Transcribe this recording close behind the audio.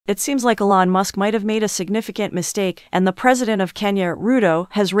It seems like Elon Musk might have made a significant mistake, and the president of Kenya, Ruto,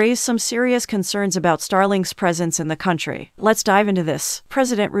 has raised some serious concerns about Starlink's presence in the country. Let's dive into this.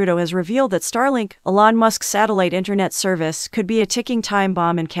 President Ruto has revealed that Starlink, Elon Musk's satellite internet service, could be a ticking time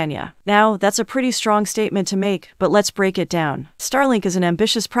bomb in Kenya. Now, that's a pretty strong statement to make, but let's break it down. Starlink is an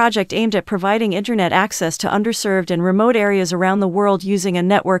ambitious project aimed at providing internet access to underserved and remote areas around the world using a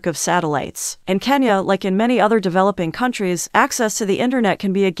network of satellites. In Kenya, like in many other developing countries, access to the internet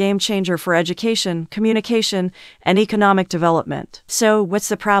can be a game changer for education, communication, and economic development. So, what's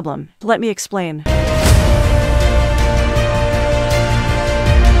the problem? Let me explain.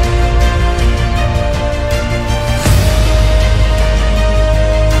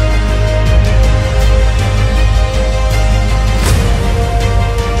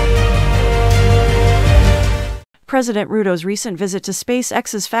 President Ruto's recent visit to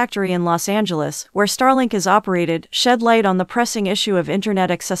SpaceX's factory in Los Angeles, where Starlink is operated, shed light on the pressing issue of internet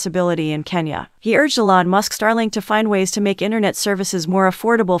accessibility in Kenya. He urged Elon Musk Starlink to find ways to make internet services more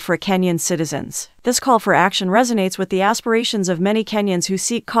affordable for Kenyan citizens. This call for action resonates with the aspirations of many Kenyans who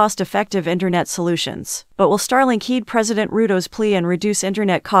seek cost-effective internet solutions. But will Starlink heed President Ruto's plea and reduce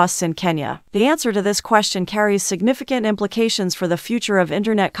internet costs in Kenya? The answer to this question carries significant implications for the future of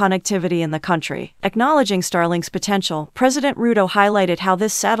internet connectivity in the country. Acknowledging Starlink's potential, President Ruto highlighted how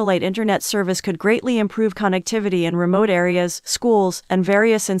this satellite internet service could greatly improve connectivity in remote areas, schools, and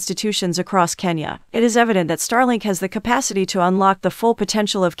various institutions across Kenya. It is evident that Starlink has the capacity to unlock the full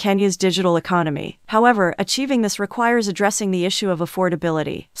potential of Kenya's digital economy. However, achieving this requires addressing the issue of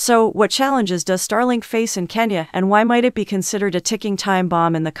affordability. So, what challenges does Starlink face in Kenya, and why might it be considered a ticking time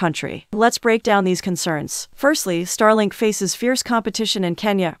bomb in the country? Let's break down these concerns. Firstly, Starlink faces fierce competition in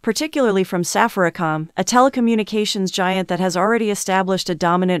Kenya, particularly from Safaricom, a telecommunications giant that has already established a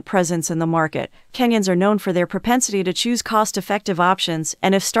dominant presence in the market. Kenyans are known for their propensity to choose cost-effective options,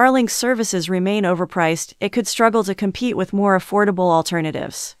 and if Starlink's services remain overpriced, it could struggle to compete with more affordable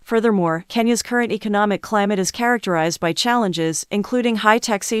alternatives. Furthermore, Kenya's current economic climate is characterized by challenges, including high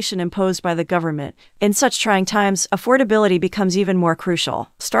taxation imposed by the government. In such trying times, affordability becomes even more crucial.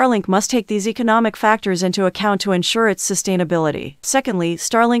 Starlink must take these economic factors into account to ensure its sustainability. Secondly,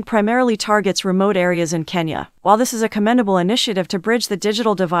 Starlink primarily targets remote areas in Kenya. While this is a commendable initiative to bridge the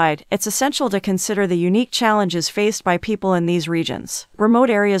digital divide, it's essential to consider the unique challenges faced by people in these regions. Remote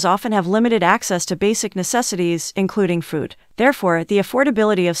areas often have limited access to basic necessities, including food. Therefore, the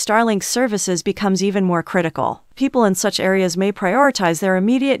affordability of Starlink's services becomes even more critical. People in such areas may prioritize their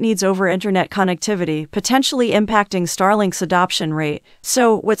immediate needs over internet connectivity, potentially impacting Starlink's adoption rate.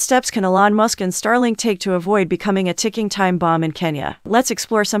 So, what steps can Elon Musk and Starlink take to avoid becoming a ticking time bomb in Kenya? Let's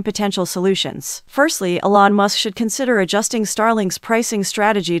explore some potential solutions. Firstly, Elon Musk should consider adjusting Starlink's pricing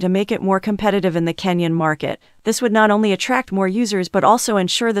strategy to make it more competitive in the Kenyan market. This would not only attract more users but also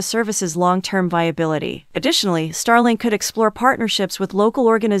ensure the service's long-term viability. Additionally, Starlink could explore partnerships with local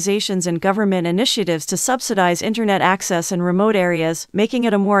organizations and government initiatives to subsidize internet access in remote areas, making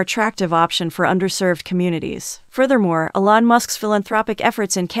it a more attractive option for underserved communities. Furthermore, Elon Musk's philanthropic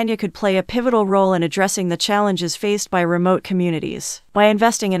efforts in Kenya could play a pivotal role in addressing the challenges faced by remote communities. By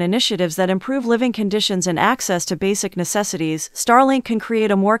investing in initiatives that improve living conditions and access to basic necessities, Starlink can create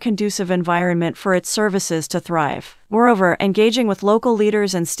a more conducive environment for its services to thrive. Moreover, engaging with local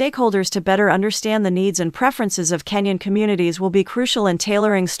leaders and stakeholders to better understand the needs and preferences of Kenyan communities will be crucial in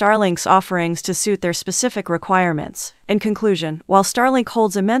tailoring Starlink's offerings to suit their specific requirements. In conclusion, while Starlink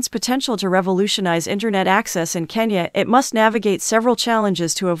holds immense potential to revolutionize internet access in Kenya, it must navigate several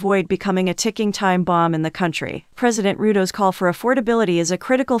challenges to avoid becoming a ticking time bomb in the country. President Ruto's call for affordability is a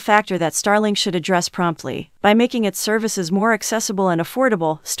critical factor that Starlink should address promptly. By making its services more accessible and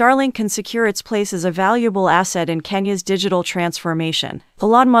affordable, Starlink can secure its place as a valuable asset in Kenya's digital transformation.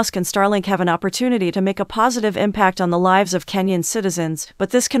 Elon Musk and Starlink have an opportunity to make a positive impact on the lives of Kenyan citizens,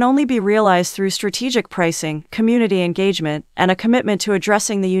 but this can only be realized through strategic pricing, community engagement, and a commitment to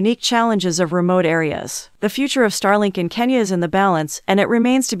addressing the unique challenges of remote areas. The future of Starlink in Kenya is in the balance, and it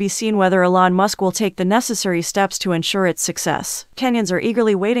remains to be seen whether Elon Musk will take the necessary steps to ensure its success. Kenyans are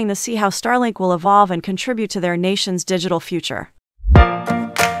eagerly waiting to see how Starlink will evolve and contribute to their nation's digital future.